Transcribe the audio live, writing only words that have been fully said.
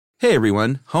Hey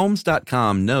everyone,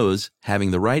 Homes.com knows having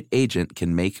the right agent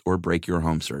can make or break your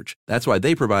home search. That's why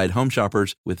they provide home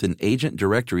shoppers with an agent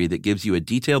directory that gives you a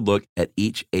detailed look at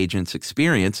each agent's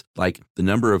experience, like the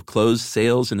number of closed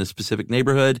sales in a specific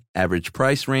neighborhood, average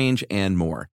price range, and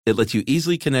more. It lets you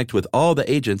easily connect with all the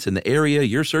agents in the area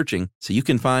you're searching so you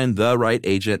can find the right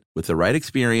agent with the right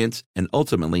experience and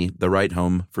ultimately the right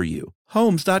home for you.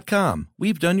 Homes.com.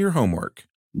 We've done your homework.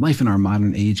 Life in our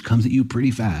modern age comes at you pretty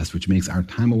fast, which makes our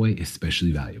time away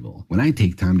especially valuable. When I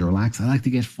take time to relax, I like to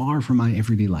get far from my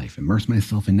everyday life, immerse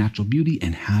myself in natural beauty,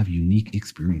 and have unique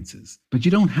experiences. But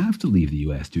you don't have to leave the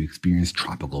U.S. to experience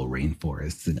tropical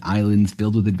rainforests and islands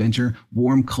filled with adventure,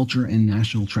 warm culture, and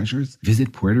national treasures.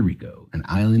 Visit Puerto Rico, an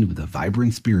island with a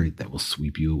vibrant spirit that will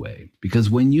sweep you away. Because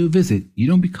when you visit, you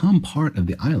don't become part of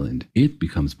the island, it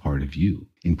becomes part of you.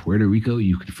 In Puerto Rico,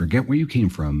 you can forget where you came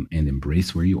from and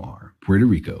embrace where you are. Puerto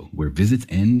Rico, where visits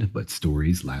end, but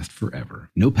stories last forever.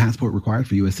 No passport required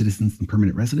for U.S. citizens and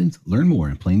permanent residents. Learn more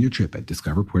and plan your trip at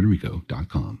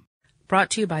discoverpuertorico.com. Brought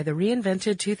to you by the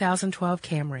reinvented 2012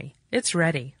 Camry. It's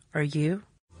ready. Are you?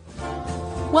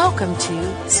 Welcome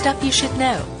to Stuff You Should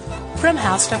Know from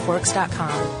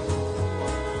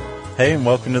HowStuffWorks.com. Hey, and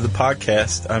welcome to the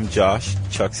podcast. I'm Josh.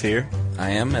 Chuck's here. I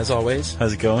am, as always.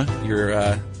 How's it going?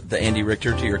 You're the Andy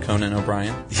Richter to your Conan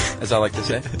O'Brien, as I like to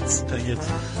say.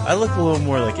 I look a little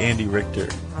more like Andy Richter.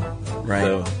 Right.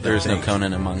 So, there's no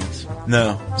Conan among us.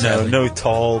 No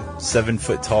tall, 7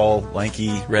 foot tall,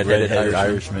 lanky, red-headed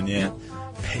Irishman. Yeah.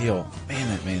 Pale. Man,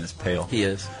 that man is pale. He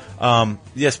is.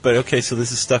 Yes, but okay, so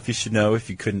this is stuff you should know if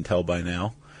you couldn't tell by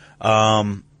now.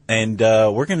 And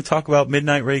we're going to talk about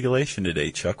midnight regulation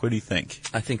today, Chuck. What do you think?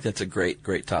 I think that's a great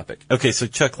topic. Okay, so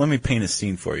Chuck, let me paint a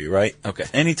scene for you, right? Okay.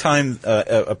 Anytime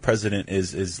a president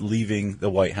is leaving the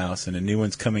White House and a new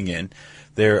one's coming in,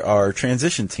 there are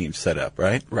transition teams set up,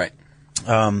 right? Right.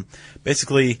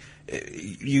 Basically,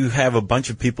 you have a bunch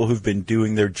of people who've been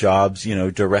doing their jobs,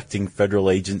 directing federal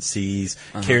agencies,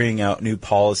 carrying out new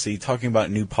policy, talking about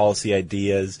new policy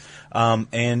ideas,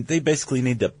 and they basically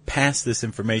need to pass this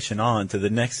information on to the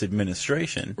next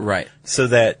administration. Right. So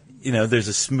that, there's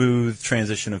a smooth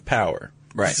transition of power.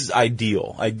 Right. This is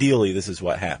ideal. Ideally, this is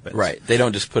what happens. Right. They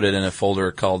don't just put it in a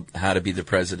folder called How to Be the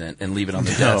President and leave it on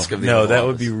the desk of the No, Oval that Office.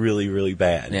 would be really, really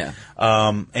bad. Yeah.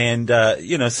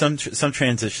 Some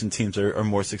transition teams are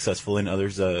more successful than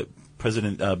others.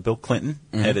 President Bill Clinton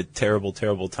had a terrible,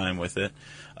 terrible time with it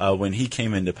when he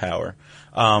came into power.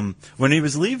 When he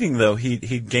was leaving, though, he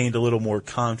gained a little more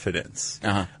confidence.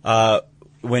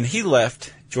 When he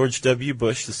left, George W.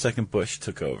 Bush, the second Bush,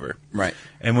 took over. Right.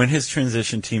 And when his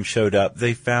transition team showed up,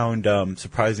 they found,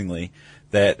 surprisingly,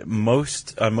 that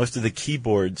most of the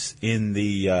keyboards in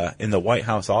the White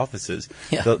House offices,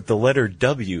 the letter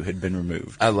W had been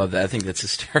removed. I love that. I think that's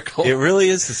hysterical. It really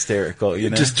is hysterical.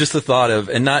 Just the thought of,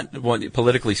 and not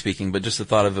politically speaking, but just the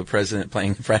thought of a president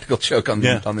playing a practical joke on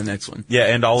the next one. Yeah,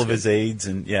 and all of his aides,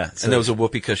 and So, and there was a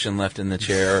whoopee cushion left in the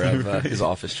chair of his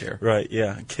office chair. Right.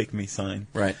 Yeah. Kick me sign.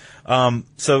 Right.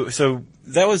 So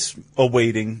that was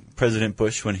awaiting President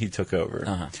Bush when he took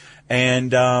over,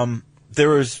 and there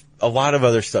was a lot of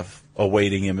other stuff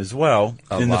awaiting him as well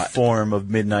the form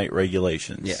of midnight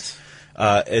regulations. Yes.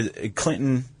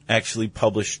 Clinton actually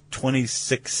published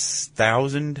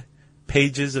 26,000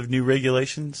 pages of new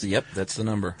regulations. Yep, that's the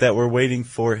number. That were waiting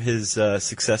for his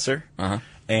successor.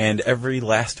 And every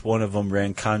last one of them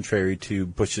ran contrary to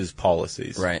Bush's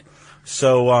policies. Right.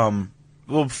 So,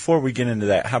 before we get into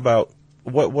that, how about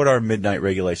what are midnight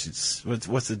regulations?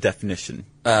 What's the definition?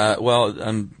 Well,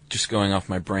 I'm just going off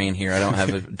my brain here. I don't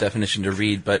have a definition to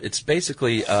read, but it's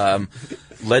basically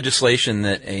legislation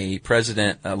that a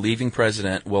leaving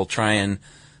president, will try and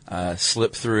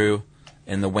slip through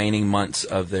in the waning months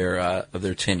of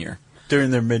their tenure. During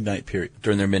their midnight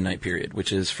period,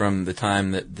 which is from the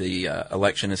time that the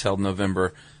election is held in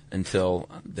November until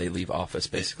they leave office,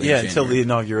 basically. Yeah, until the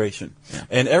inauguration. Yeah.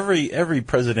 And every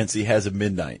presidency has a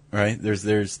midnight, right?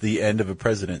 There's the end of a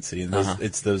presidency, and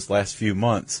it's those last few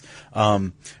months.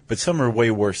 But some are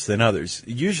way worse than others.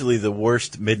 Usually the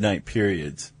worst midnight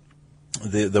periods,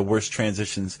 the worst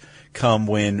transitions come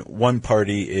when one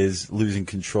party is losing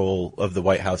control of the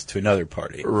White House to another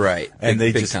party. Right. And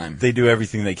big time. They do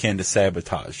everything they can to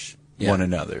sabotage one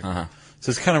another. So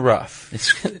it's kind of rough.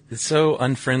 It's so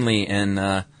unfriendly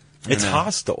and it's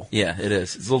hostile. Yeah, it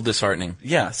is. It's a little disheartening.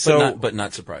 Yeah, so but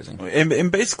not surprising.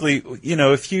 And basically,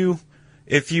 if you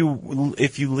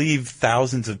leave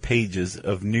thousands of pages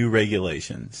of new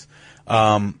regulations,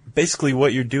 basically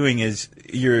what you're doing is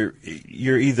you're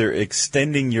either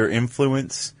extending your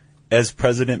influence as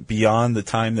president beyond the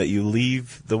time that you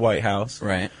leave the White House,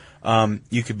 right,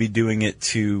 You could be doing it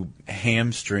to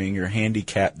hamstring or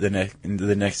handicap the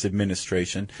next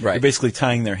administration. Right. You're basically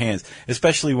tying their hands,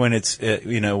 especially when it's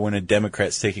when a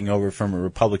Democrat's taking over from a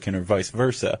Republican or vice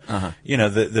versa.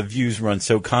 The views run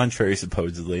so contrary,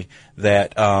 supposedly,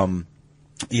 that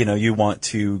you want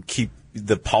to keep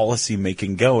the policy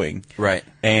making going. Right.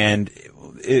 And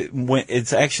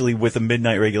it's actually, with a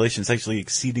midnight regulation, it's actually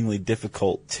exceedingly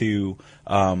difficult to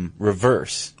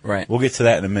reverse. Right. We'll get to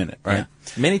that in a minute. Right. Yeah.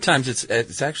 Many times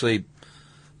it's actually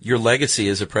your legacy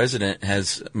as a president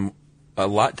has a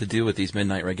lot to do with these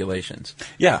midnight regulations.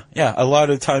 Yeah. A lot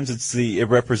of times it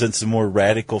represents the more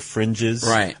radical fringes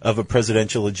of a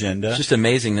presidential agenda. It's just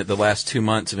amazing that the last 2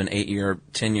 months of an 8-year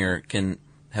tenure can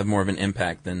have more of an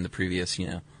impact than the previous,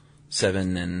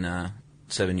 7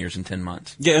 years and 10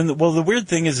 months. Yeah, and the weird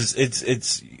thing is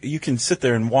it's you can sit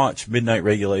there and watch midnight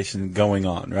regulation going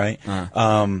on, right?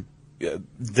 But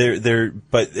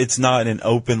it's not an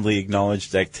openly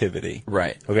acknowledged activity.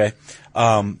 Right. Okay.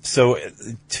 So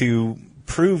to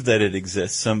prove that it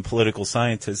exists, some political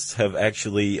scientists have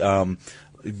actually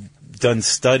done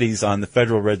studies on the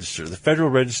Federal Register. The Federal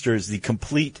Register is the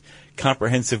complete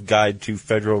comprehensive guide to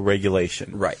federal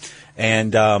regulation. Right.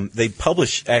 And they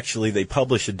publish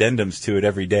addendums to it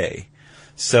every day.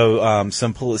 So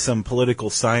some political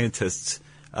scientists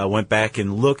went back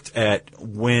and looked at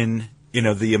when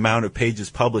the amount of pages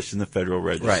published in the Federal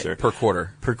Register. Right,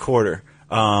 per quarter.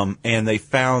 And they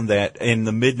found that in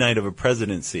the midnight of a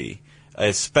presidency,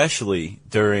 especially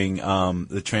during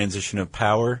the transition of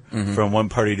power from one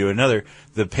party to another,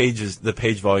 the page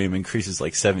volume increases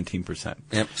like 17%.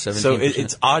 Yep, 17%. So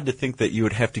it's odd to think that you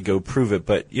would have to go prove it,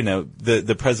 but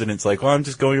the president's like, well, I'm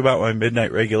just going about my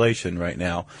midnight regulation right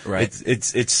now. Right.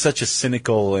 It's such a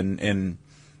cynical and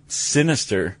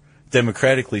sinister,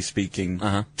 democratically speaking,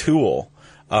 tool.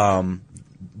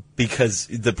 Because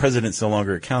the president's no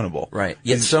longer accountable. Right.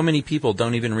 Yet so many people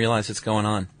don't even realize it's going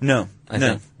on. No.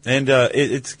 think. And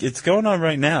it's going on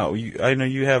right now. I know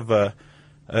you have a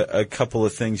couple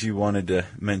of things you wanted to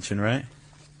mention, right?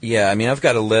 Yeah, I mean, I've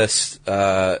got a list.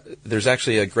 There's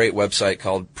actually a great website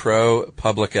called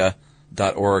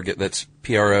ProPublica.org. That's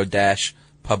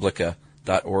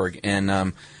pro-publica.org.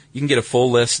 And you can get a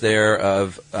full list there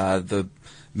of the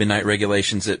midnight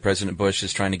regulations that President Bush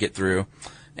is trying to get through.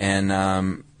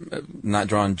 And not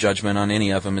drawing judgment on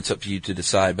any of them. It's up to you to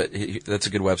decide. But that's a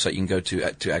good website you can go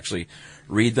to actually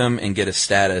read them and get a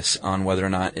status on whether or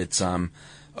not it's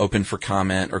open for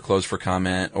comment or closed for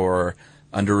comment or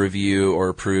under review or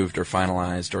approved or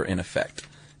finalized or in effect.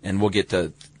 And we'll get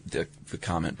to the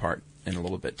comment part in a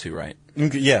little bit too, right?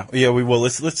 Yeah, we will.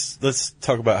 Let's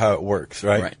talk about how it works,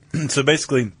 right? So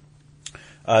basically,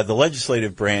 the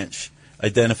legislative branch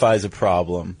identifies a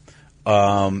problem.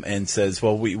 And says,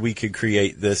 well, we could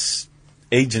create this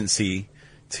agency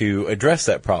to address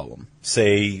that problem.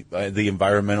 Say, the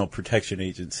Environmental Protection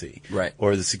Agency. Right.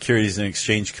 Or the Securities and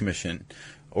Exchange Commission.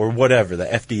 Or whatever, the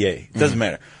FDA. It doesn't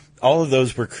matter. All of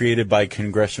those were created by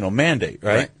congressional mandate,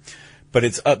 right? But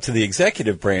it's up to the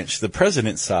executive branch, the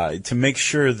president's side, to make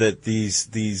sure that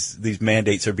these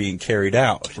mandates are being carried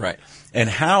out. Right. And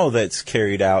how that's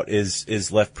carried out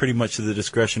is left pretty much to the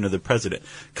discretion of the president.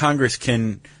 Congress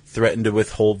can threaten to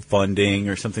withhold funding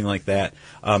or something like that.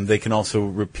 They can also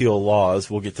repeal laws.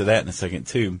 We'll get to that in a second,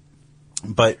 too.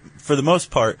 But for the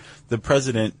most part, the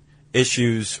president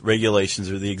issues regulations,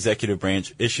 or the executive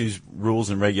branch issues rules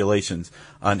and regulations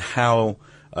on how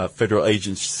federal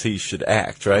agencies should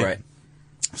act, right? Right.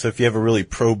 So if you have a really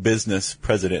pro-business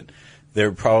president,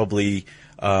 they're probably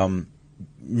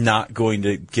not going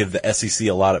to give the SEC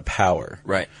a lot of power.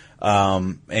 Right.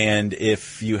 And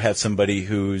if you have somebody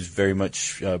who's very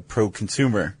much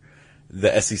pro-consumer,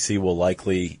 the SEC will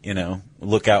likely,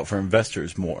 look out for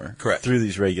investors more. Correct. Through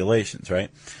these regulations, right?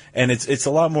 And it's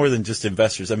a lot more than just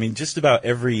investors. I mean, just about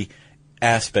every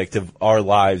aspect of our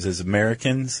lives as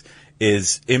Americans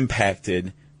is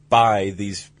impacted by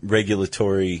these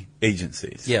regulatory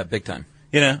agencies. Yeah, big time.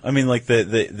 I mean, like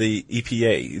the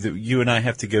EPA. You and I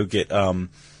have to go get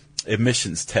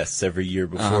emissions tests every year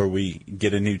before we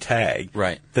get a new tag.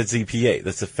 Right. That's EPA.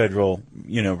 That's a federal,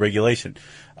 regulation.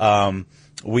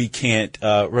 We can't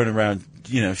run around,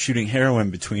 shooting heroin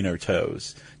between our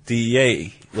toes.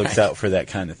 DEA looks out for that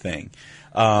kind of thing.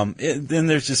 Then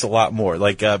there's just a lot more,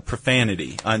 like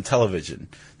profanity on television.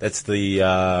 That's the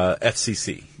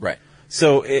FCC. Right.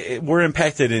 So we're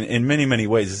impacted in many, many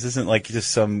ways. This isn't like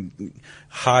just some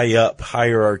high-up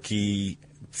hierarchy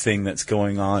thing that's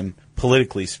going on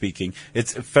politically speaking.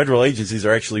 It's federal agencies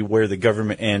are actually where the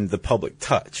government and the public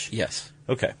touch. Yes.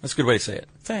 Okay. That's a good way to say it.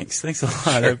 Thanks a lot.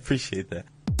 Sure. I appreciate that.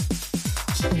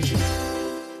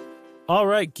 All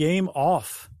right, game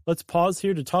off. let's pause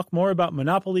here to talk more about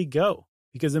Monopoly Go.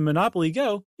 Because in Monopoly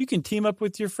Go, you can team up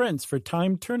with your friends for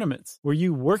timed tournaments where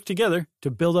you work together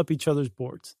to build up each other's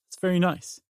boards. It's very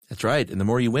nice. That's right. And the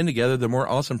more you win together, the more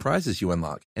awesome prizes you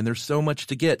unlock. And there's so much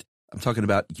to get. I'm talking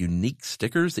about unique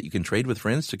stickers that you can trade with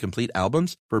friends to complete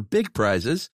albums for big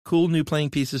prizes, cool new playing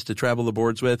pieces to travel the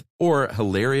boards with, or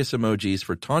hilarious emojis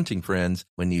for taunting friends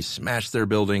when you smash their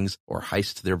buildings or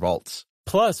heist their vaults.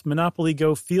 Plus, Monopoly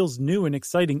Go feels new and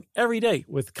exciting every day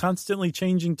with constantly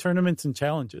changing tournaments and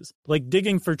challenges, like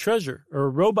digging for treasure or a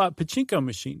robot pachinko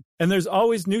machine. And there's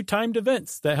always new timed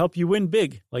events that help you win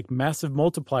big, like massive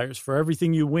multipliers for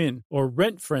everything you win or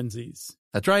rent frenzies.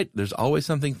 That's right. There's always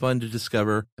something fun to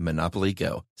discover in Monopoly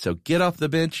Go. So get off the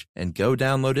bench and go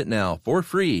download it now for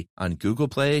free on Google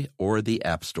Play or the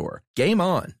App Store. Game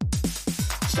on!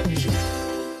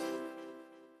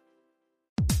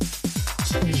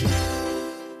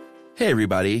 Hey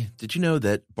everybody, did you know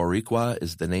that Boricua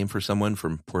is the name for someone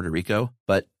from Puerto Rico?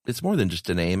 But it's more than just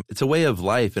a name. It's a way of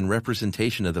life and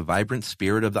representation of the vibrant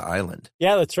spirit of the island.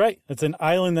 Yeah, that's right. It's an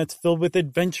island that's filled with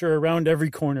adventure around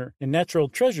every corner and natural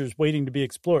treasures waiting to be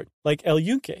explored, like El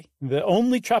Yunque, the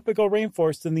only tropical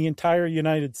rainforest in the entire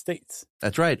United States.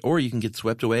 That's right. Or you can get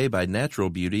swept away by natural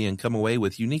beauty and come away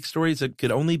with unique stories that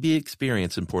could only be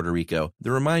experienced in Puerto Rico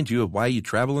that remind you of why you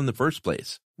travel in the first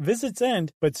place. Visits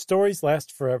end, but stories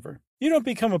last forever. You don't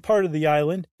become a part of the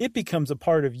island, it becomes a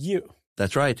part of you.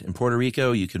 That's right. In Puerto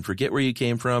Rico, you can forget where you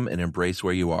came from and embrace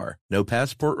where you are. No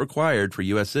passport required for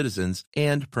U.S. citizens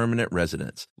and permanent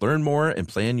residents. Learn more and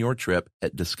plan your trip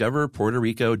at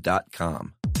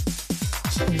discoverpuertorico.com.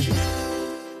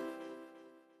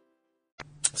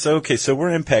 So we're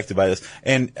impacted by this.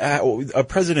 And a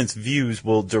president's views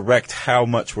will direct how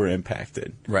much we're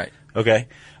impacted. Right. Okay?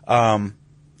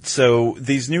 So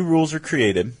these new rules are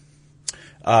created.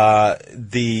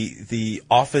 The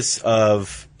Office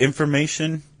of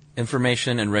Information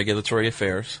and Regulatory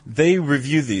Affairs. They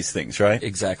review these things, right?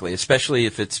 Exactly, especially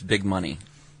if it's big money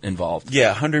involved.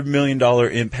 Yeah, $100 million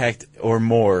impact or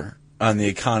more on the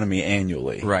economy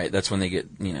annually. Right, that's when they get,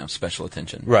 special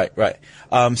attention. Right.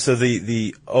 So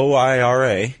the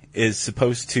OIRA is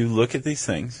supposed to look at these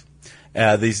things.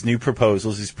 These new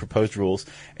proposals, these proposed rules,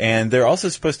 and they're also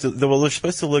supposed to. They're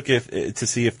supposed to look to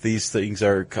see if these things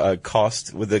are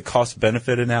with the cost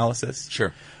benefit analysis.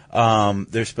 Sure.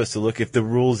 They're supposed to look if the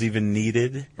rule's even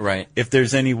needed. Right. If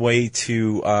there's any way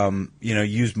to,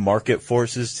 use market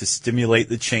forces to stimulate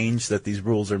the change that these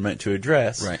rules are meant to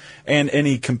address. Right. And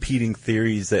any competing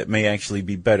theories that may actually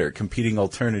be better, competing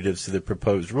alternatives to the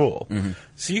proposed rule. Mm-hmm.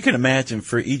 So you can imagine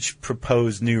for each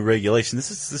proposed new regulation, this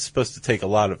is supposed to take a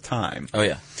lot of time. Oh,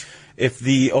 yeah. If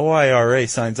the OIRA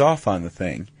signs off on the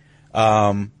thing,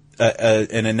 an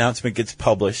announcement gets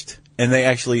published, and they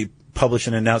actually publish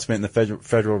an announcement in the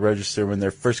Federal Register when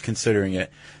they're first considering it.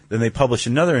 Then they publish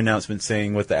another announcement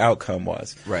saying what the outcome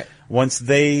was. Right. Once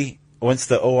the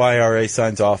OIRA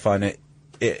signs off on it,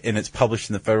 and it's published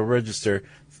in the Federal Register,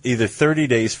 either 30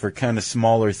 days for kind of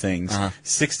smaller things,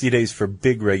 60 days for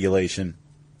big regulation,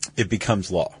 it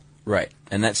becomes law. Right.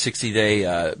 And that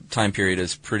 60-day time period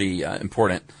is pretty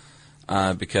important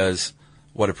because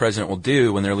what a president will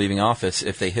do when they're leaving office,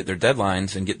 if they hit their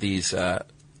deadlines and get these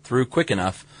through quick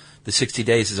enough, the 60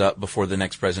 days is up before the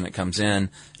next president comes in, and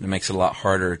it makes it a lot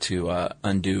harder to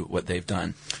undo what they've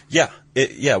done. Yeah.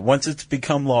 Once it's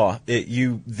become law,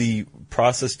 the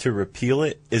process to repeal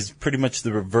it is pretty much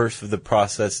the reverse of the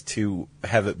process to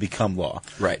have it become law.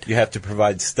 Right. You have to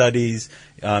provide studies.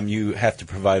 You have to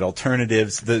provide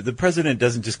alternatives. The president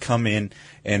doesn't just come in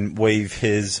and wave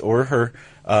his or her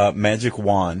magic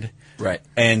wand. Right.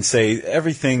 And say,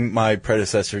 everything my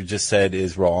predecessor just said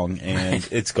is wrong, and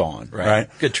it's gone. Right.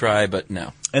 Good try, but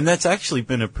no. And that's actually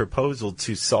been a proposal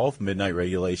to solve midnight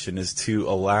regulation, is to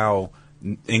allow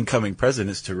incoming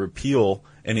presidents to repeal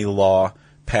any law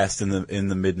passed in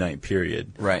the midnight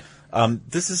period. Right.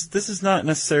 This is not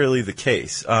necessarily the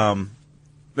case. Or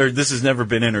this has never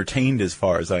been entertained as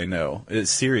far as I know.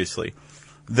 Seriously.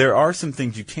 There are some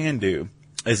things you can do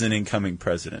as an incoming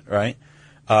president, right?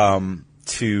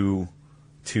 To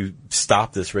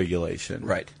stop this regulation.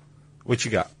 Right. What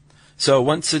you got? So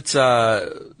once it's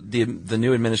the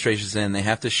new administration's in, they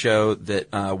have to show that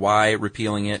why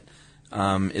repealing it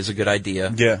is a good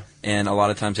idea. Yeah. And a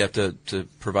lot of times you have to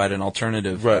provide an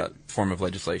alternative form of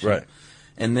legislation. Right.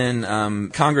 And then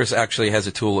Congress actually has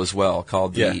a tool as well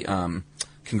called the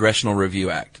Congressional Review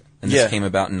Act. And this came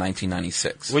about in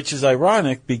 1996. Which is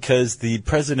ironic because the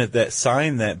president that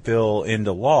signed that bill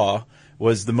into law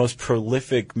was the most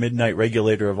prolific midnight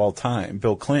regulator of all time,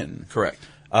 Bill Clinton. Correct.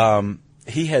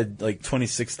 he had like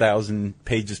 26,000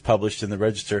 pages published in the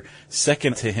Register.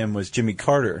 Second to him was Jimmy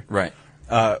Carter. Right.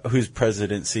 Whose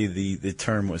presidency the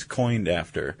term was coined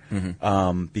after,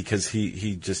 because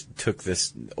he just took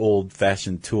this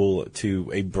old-fashioned tool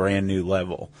to a brand new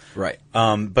level. Right.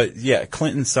 But yeah,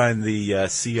 Clinton signed the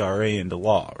CRA into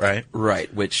law, right?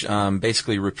 Right, which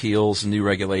basically repeals new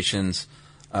regulations,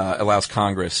 allows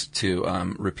Congress to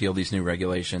repeal these new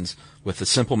regulations with a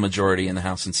simple majority in the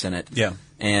House and Senate. Yeah.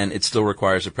 And it still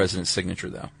requires the president's signature,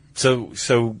 though.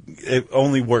 So it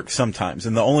only works sometimes,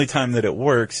 and the only time that it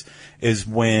works is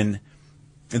when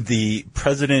the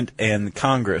president and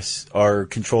Congress are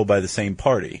controlled by the same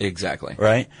party. Exactly.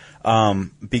 Right?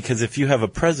 Because if you have a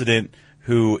president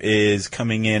who is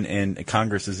coming in and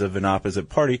Congress is of an opposite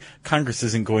party, Congress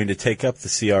isn't going to take up the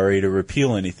CRA to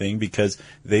repeal anything because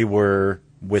they were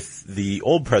with the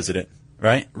old president.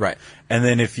 Right? Right. And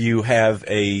then if you have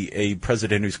a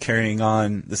president who's carrying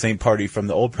on the same party from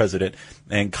the old president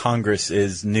and Congress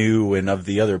is new and of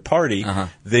the other party,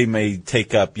 they may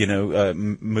take up,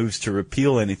 moves to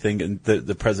repeal anything, and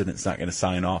the president's not going to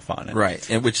sign off on it. Right.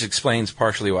 And which explains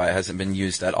partially why it hasn't been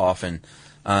used that often.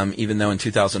 Even though in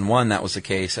 2001 that was the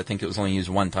case, I think it was only used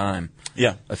one time.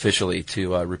 Yeah. Officially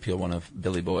to repeal one of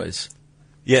Billy Boy's.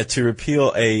 Yeah, to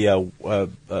repeal a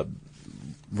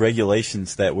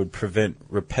regulations that would prevent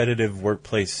repetitive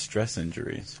workplace stress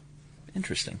injuries.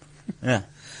 Interesting. Yeah.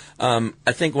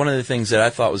 I think one of the things that I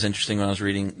thought was interesting when I was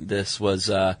reading this was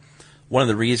one of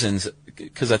the reasons,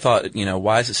 because I thought,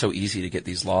 why is it so easy to get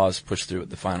these laws pushed through at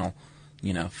the final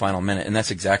minute? And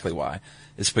that's exactly why.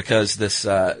 It's because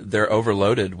they're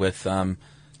overloaded with,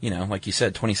 like you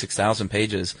said, 26,000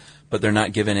 pages, but they're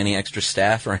not given any extra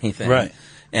staff or anything. Right.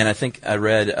 And I think I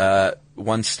read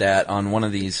one stat on one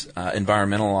of these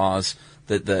environmental laws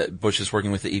that Bush is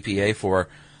working with the EPA for.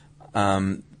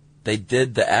 They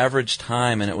did the average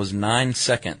time, and it was 9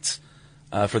 seconds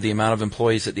for the amount of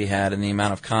employees that they had and the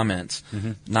amount of comments.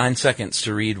 9 seconds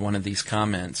to read one of these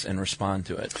comments and respond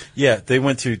to it. Yeah, they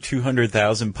went through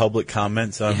 200,000 public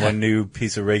comments on one new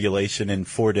piece of regulation in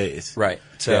 4 days. Right.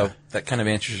 So that kind of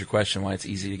answers your question why it's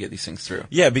easy to get these things through.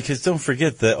 Yeah, because don't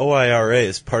forget the OIRA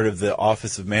is part of the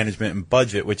Office of Management and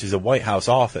Budget, which is a White House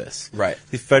office. Right.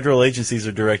 The federal agencies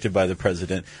are directed by the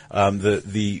president.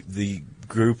 The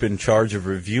group in charge of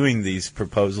reviewing these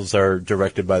proposals are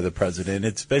directed by the president.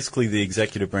 It's basically the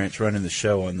executive branch running the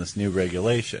show on this new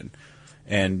regulation.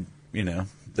 And,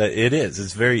 that it is.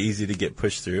 It's very easy to get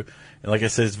pushed through. And like I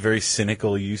said, it's a very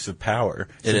cynical use of power.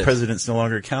 So the president's no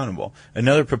longer accountable.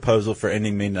 Another proposal for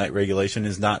ending midnight regulation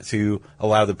is not to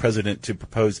allow the president to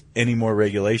propose any more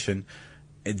regulation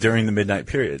during the midnight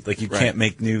period. Like, you can't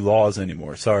make new laws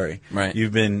anymore. Sorry. Right.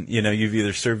 You've been, you've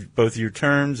either served both your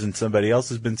terms and somebody else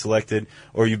has been selected,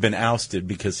 or you've been ousted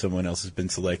because someone else has been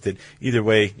selected. Either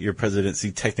way, your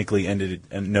presidency technically ended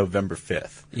on November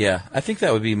 5th. Yeah, I think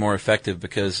that would be more effective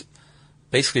because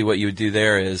basically what you would do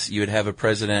there is you would have a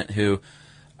president who,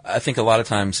 I think a lot of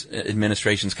times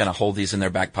administrations kind of hold these in their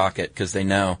back pocket because they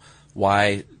know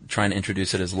why trying to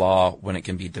introduce it as law when it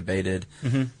can be debated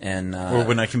and or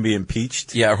when I can be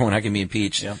impeached. Yeah, or when I can be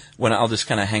impeached. Yeah. When I'll just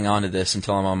kind of hang on to this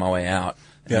until I'm on my way out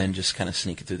and then just kind of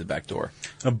sneak it through the back door.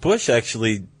 Now, Bush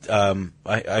actually,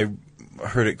 I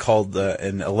heard it called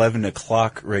an 11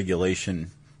 o'clock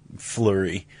regulation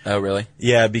flurry. Oh, really?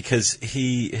 Yeah, because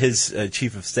his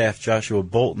chief of staff, Joshua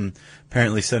Bolten,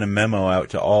 apparently sent a memo out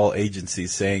to all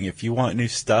agencies saying, if you want new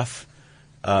stuff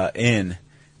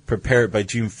prepare it by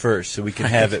June 1st so we can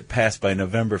have it passed by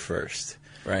November 1st.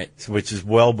 Right. So, which is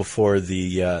well before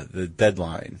the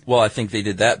deadline. Well, I think they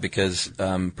did that because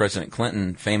President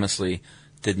Clinton famously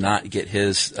did not get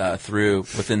his through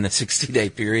within the 60-day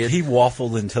period. He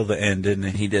waffled until the end, didn't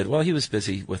he? He did. Well, he was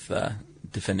busy with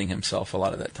defending himself a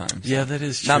lot of that time. So. Yeah, that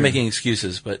is true. Not making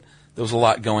excuses, but there was a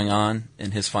lot going on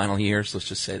in his final years, let's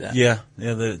just say that. Yeah,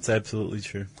 that's absolutely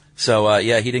true. So,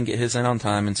 he didn't get his in on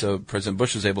time, and so President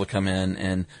Bush was able to come in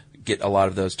and get a lot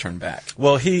of those turned back.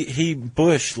 Well,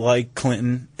 Bush, like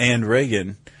Clinton and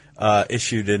Reagan,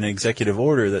 issued an executive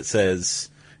order that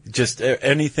says just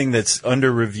anything that's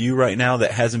under review right now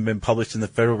that hasn't been published in the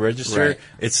Federal Register,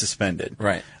 it's suspended.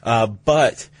 Right.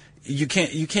 But you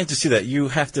can't just do that.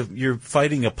 You're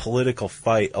fighting a political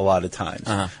fight a lot of times.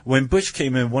 When Bush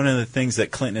came in, one of the things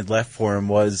that Clinton had left for him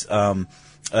was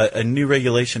a new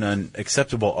regulation on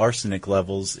acceptable arsenic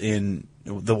levels in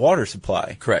the water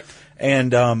supply. Correct.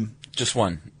 And just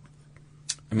one.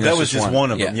 I mean, that was just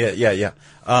one of them. Yeah.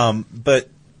 But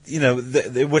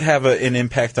it would have an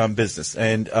impact on business.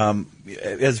 And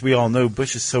as we all know,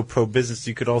 Bush is so pro-business,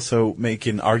 you could also make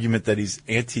an argument that he's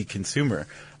anti-consumer.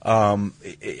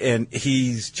 And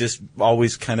he's just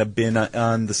always kind of been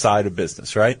on the side of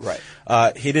business, right?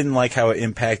 Right. He didn't like how it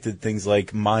impacted things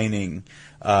like mining,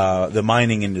 the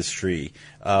mining industry,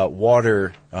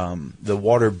 water, the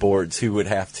water boards who would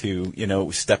have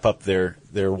to, step up their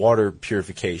water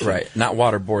purification. Right. Not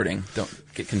waterboarding. Don't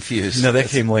get confused. No, that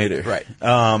came later. Right.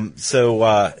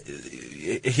 So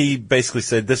he basically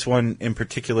said this one in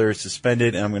particular is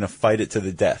suspended, and I'm going to fight it to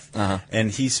the death. Uh-huh.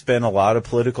 And he spent a lot of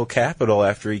political capital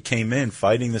after he came in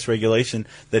fighting this regulation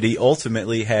that he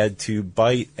ultimately had to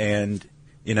bite and,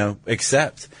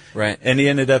 accept. Right. And he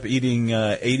ended up eating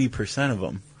 80% of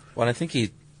them. Well, I think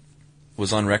he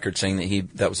was on record saying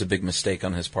that was a big mistake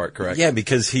on his part, correct? Yeah,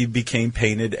 because he became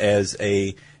painted as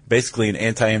basically an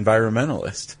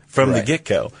anti-environmentalist from the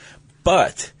get-go.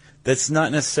 But that's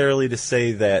not necessarily to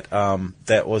say that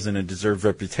that wasn't a deserved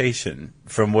reputation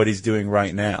from what he's doing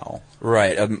right now.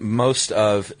 Right.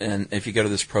 And if you go to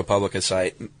this ProPublica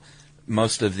site,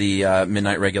 most of the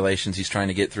midnight regulations he's trying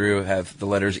to get through have the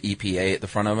letters EPA at the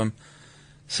front of them.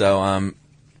 So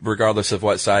regardless of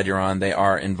what side you're on, they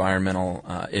are environmental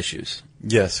issues.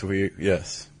 Yes.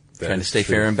 Trying to stay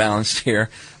fair and balanced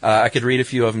here. I could read a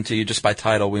few of them to you just by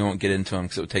title. We won't get into them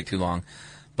because it would take too long.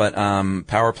 But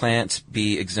power plants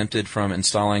be exempted from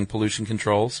installing pollution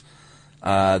controls. The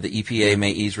EPA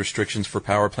may ease restrictions for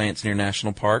power plants near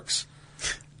national parks.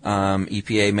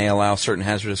 EPA may allow certain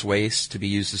hazardous waste to be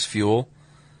used as fuel.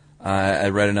 I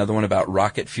read another one about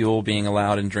rocket fuel being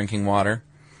allowed in drinking water.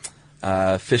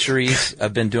 Fisheries.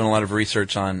 I've been doing a lot of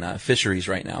research on fisheries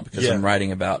right now because I'm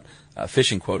writing about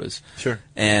fishing quotas. Sure.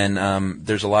 And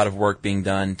there's a lot of work being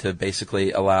done to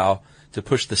basically to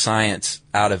push the science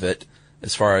out of it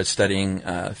as far as studying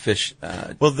fish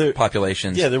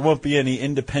populations. Yeah, there won't be any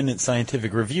independent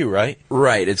scientific review, right?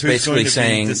 Right. It's Who's basically going to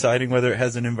saying be deciding whether it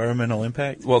has an environmental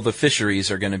impact? Well, the fisheries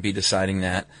are going to be deciding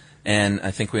that. And I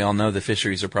think we all know the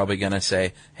fisheries are probably going to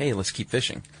say, hey, let's keep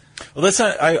fishing. Well, that's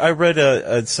not. I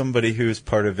read somebody who is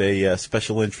part of a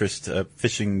special interest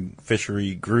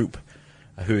fishery group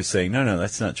who is saying, no,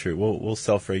 that's not true. We'll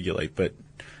self-regulate, but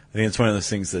I think it's one of those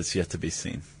things that's yet to be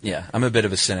seen. Yeah, I'm a bit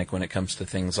of a cynic when it comes to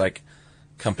things like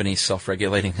companies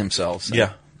self-regulating themselves.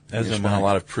 Yeah, there's been a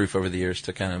lot of proof over the years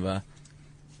to kind of,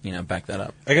 back that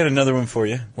up. I got another one for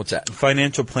you. What's that?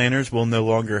 Financial planners will no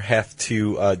longer have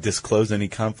to disclose any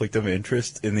conflict of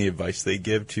interest in the advice they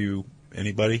give to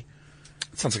anybody.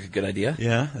 Sounds like a good idea.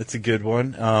 Yeah, that's a good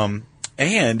one.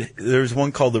 And there's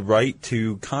one called the right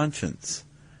to conscience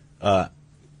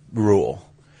rule.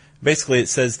 Basically, it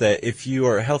says that if you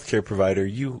are a healthcare provider,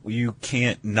 you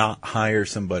can't not hire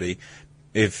somebody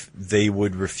if they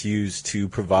would refuse to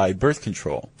provide birth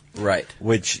control. Right.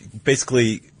 Which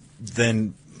basically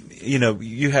then,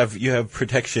 you have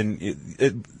protection.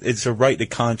 It's a right to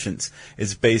conscience.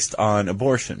 It's based on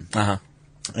abortion. Uh-huh.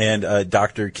 And a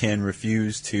doctor can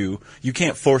refuse to. You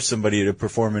can't force somebody to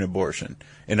perform an abortion.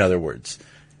 In other words,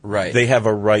 right? They have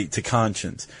a right to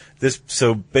conscience.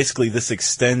 So basically, this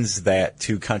extends that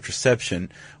to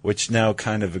contraception, which now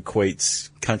kind of equates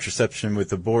contraception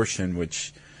with abortion,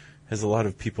 which has a lot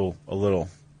of people a little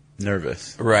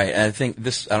nervous. Right. And I don't think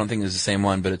this is the same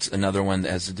one, but it's another one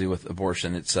that has to do with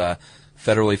abortion. It's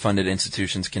federally funded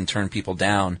institutions can turn people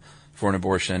down for an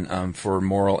abortion for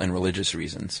moral and religious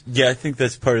reasons. Yeah, I think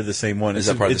that's part of the same one. Is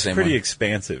that part of the same one? It's pretty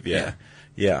expansive,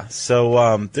 yeah.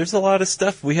 So there's a lot of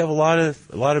stuff. We have a lot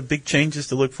of big changes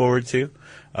to look forward to.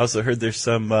 I also heard there's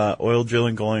some oil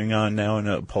drilling going on now in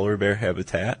a polar bear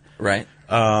habitat. Right.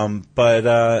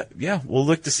 But we'll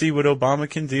look to see what Obama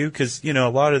can do because, a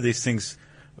lot of these things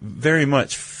very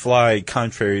much fly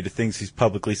contrary to things he's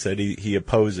publicly said he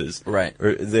opposes. Right.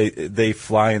 Or they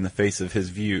fly in the face of his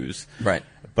views. Right.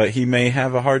 But he may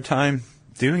have a hard time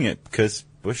doing it because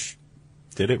Bush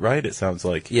did it right, it sounds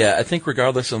like. Yeah, I think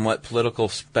regardless of what political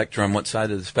spectrum, what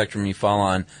side of the spectrum you fall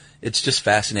on, it's just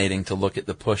fascinating to look at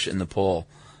the push and the pull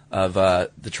of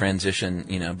the transition,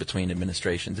 between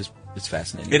administrations. It's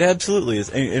fascinating. It absolutely is.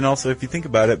 And also, if you think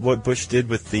about it, what Bush did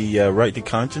with the right to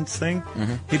conscience thing,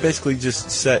 he basically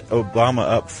just set Obama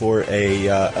up for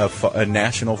a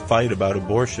national fight about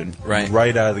abortion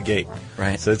right out of the gate.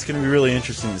 Right. So it's going to be really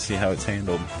interesting to see how it's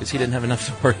handled. Because he didn't have enough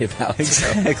to worry about.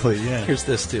 Exactly, so. yeah. Here's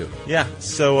this, too. Yeah.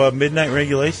 So midnight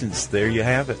regulations, there you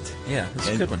have it. Yeah, it's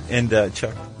a good one. And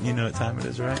Chuck, you know what time it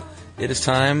is, right? It is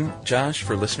time, Josh,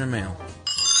 for listener mail.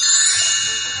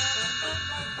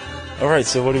 All right,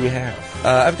 so what do we have?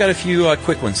 I've got a few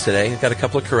quick ones today. I've got a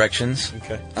couple of corrections.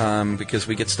 Okay. Because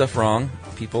we get stuff wrong.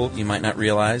 People, you might not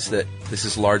realize that this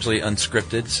is largely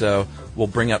unscripted, so we'll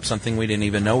bring up something we didn't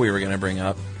even know we were going to bring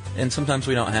up, and sometimes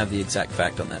we don't have the exact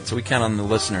fact on that. So we count on the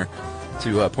listener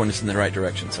to point us in the right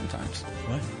direction sometimes.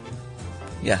 What?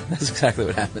 Yeah, that's exactly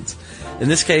what happens. In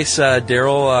this case,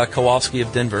 Daryl Kowalski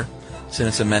of Denver sent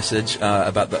us a message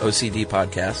about the OCD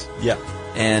podcast. Yeah.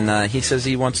 And he says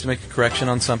he wants to make a correction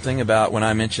on something about when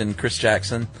I mentioned Chris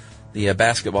Jackson, the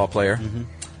basketball player.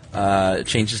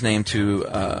 Changed his name to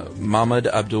Mahmoud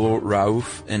Abdul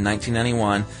Rauf in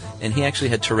 1991, and he actually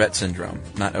had Tourette syndrome,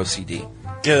 not OCD.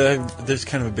 Yeah, there's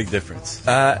kind of a big difference.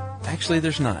 Actually,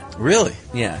 there's not. Really?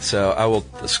 Yeah, so I will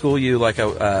school you like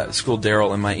I schooled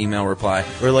Daryl in my email reply.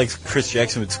 Or like Chris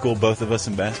Jackson would school both of us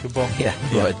in basketball? Yeah,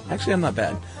 he would. Actually, I'm not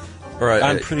bad. Or,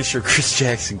 I'm pretty sure Chris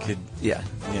Jackson could. Yeah.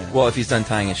 Well, if he's done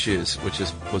tying his shoes, which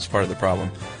was part of the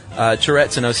problem.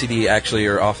 Tourette's and OCD actually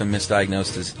are often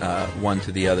misdiagnosed as one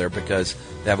to the other because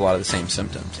they have a lot of the same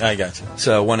symptoms. I gotcha.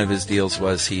 So one of his deals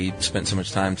was he spent so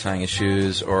much time tying his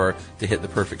shoes or to hit the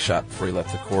perfect shot before he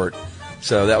left the court.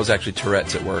 So that was actually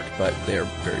Tourette's at work, but they're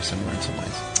very similar in some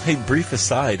ways. Hey, brief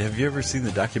aside, have you ever seen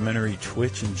the documentary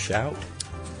Twitch and Shout?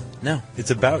 No. It's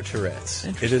about Tourette's.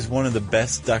 It is one of the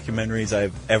best documentaries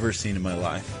I've ever seen in my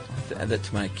life. I'll have to add that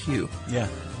to my queue. Yeah.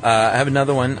 I have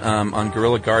another one on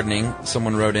guerrilla gardening.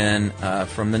 Someone wrote in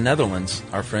from the Netherlands,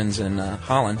 our friends in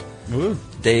Holland. Ooh.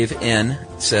 Dave N.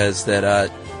 says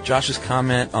that Josh's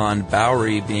comment on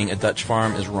Bowery being a Dutch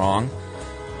farm is wrong.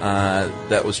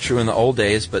 That was true in the old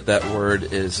days, but that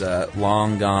word is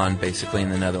long gone, basically, in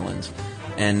the Netherlands.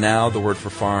 And now the word for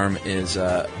farm is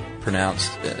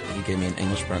pronounced, he gave me an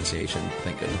English pronunciation,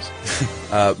 thank goodness,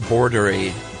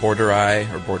 bordery, or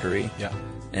bordery. Yeah.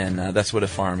 And that's what a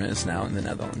farm is now in the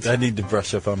Netherlands. I need to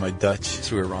brush up on my Dutch.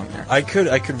 So we were wrong there. I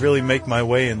could really make my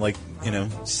way in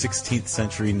 16th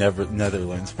century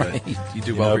Netherlands. But right. You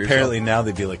do well. Apparently now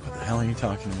they'd be like, "What the hell are you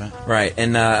talking about?" Right.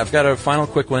 And I've got a final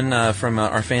quick one from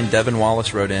our fan Devin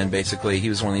Wallace wrote in. Basically, he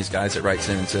was one of these guys that writes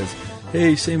in and says,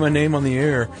 "Hey, say my name on the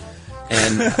air."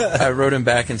 And I wrote him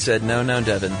back and said, no,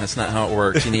 Devin, that's not how it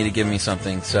works. You need to give me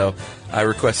something. So I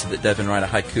requested that Devin write a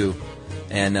haiku.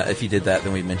 And if he did that,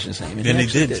 then we'd mention his name. And he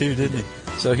did too, didn't he?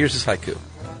 So here's his haiku.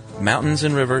 Mountains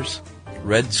and rivers,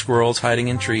 red squirrels hiding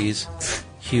in trees,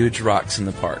 huge rocks in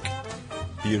the park.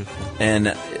 Beautiful.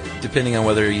 And depending on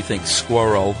whether you think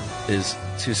squirrel is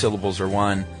two syllables or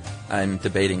one, I'm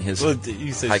debating his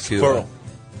you say haiku. Squirrel.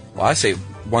 Well, I say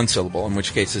one syllable, in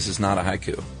which case this is not a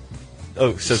haiku.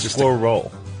 Oh, so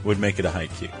squirrel would make it a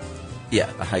haiku. Yeah,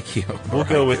 a haiku. We'll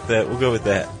go with that. We'll go with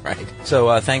that. Right.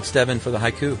 So thanks, Devin, for the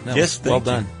haiku. Yes, well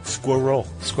done. Squirrel.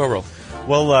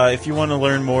 Well, if you want to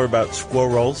learn more about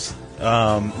squirrels,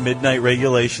 midnight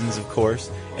regulations, of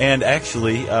course, and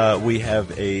actually we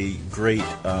have a great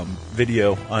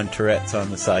video on Tourette's on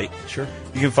the site. Sure.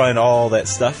 You can find all that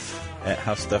stuff at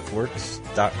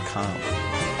howstuffworks.com.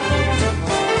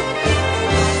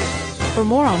 For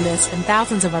more on this and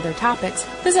thousands of other topics,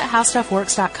 visit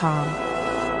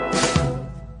howstuffworks.com.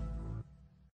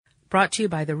 Brought to you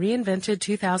by the reinvented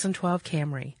 2012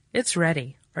 Camry. It's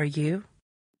ready. Are you?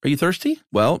 Are you thirsty?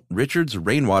 Well, Richard's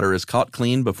rainwater is caught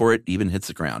clean before it even hits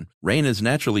the ground. Rain is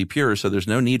naturally pure, so there's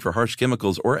no need for harsh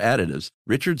chemicals or additives.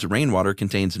 Richard's rainwater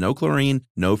contains no chlorine,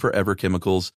 no forever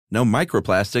chemicals, no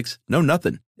microplastics, no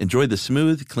nothing. Enjoy the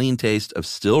smooth, clean taste of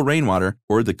still rainwater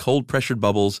or the cold-pressured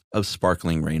bubbles of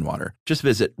sparkling rainwater. Just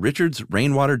visit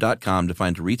richardsrainwater.com to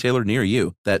find a retailer near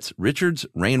you. That's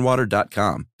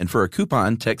richardsrainwater.com. And for a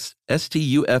coupon, text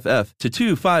STUFF to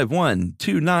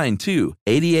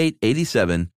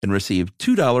 251-292-8887 and receive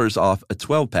 $2 off a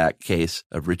 12-pack case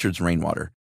of Richard's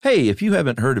Rainwater. Hey, if you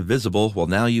haven't heard of Visible, well,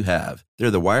 now you have.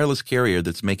 They're the wireless carrier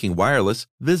that's making wireless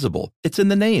visible. It's in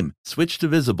the name. Switch to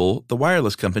Visible, the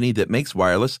wireless company that makes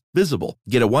wireless visible.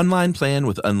 Get a one-line plan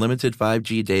with unlimited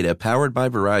 5G data powered by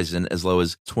Verizon as low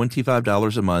as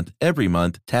 $25 a month every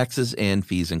month, taxes and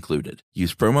fees included.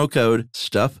 Use promo code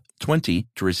STUFF20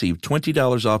 to receive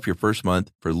 $20 off your first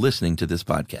month for listening to this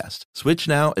podcast. Switch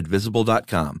now at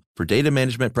Visible.com. For data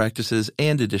management practices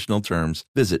and additional terms,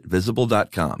 visit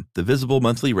Visible.com. The Visible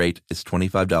monthly rate is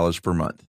 $25 per month.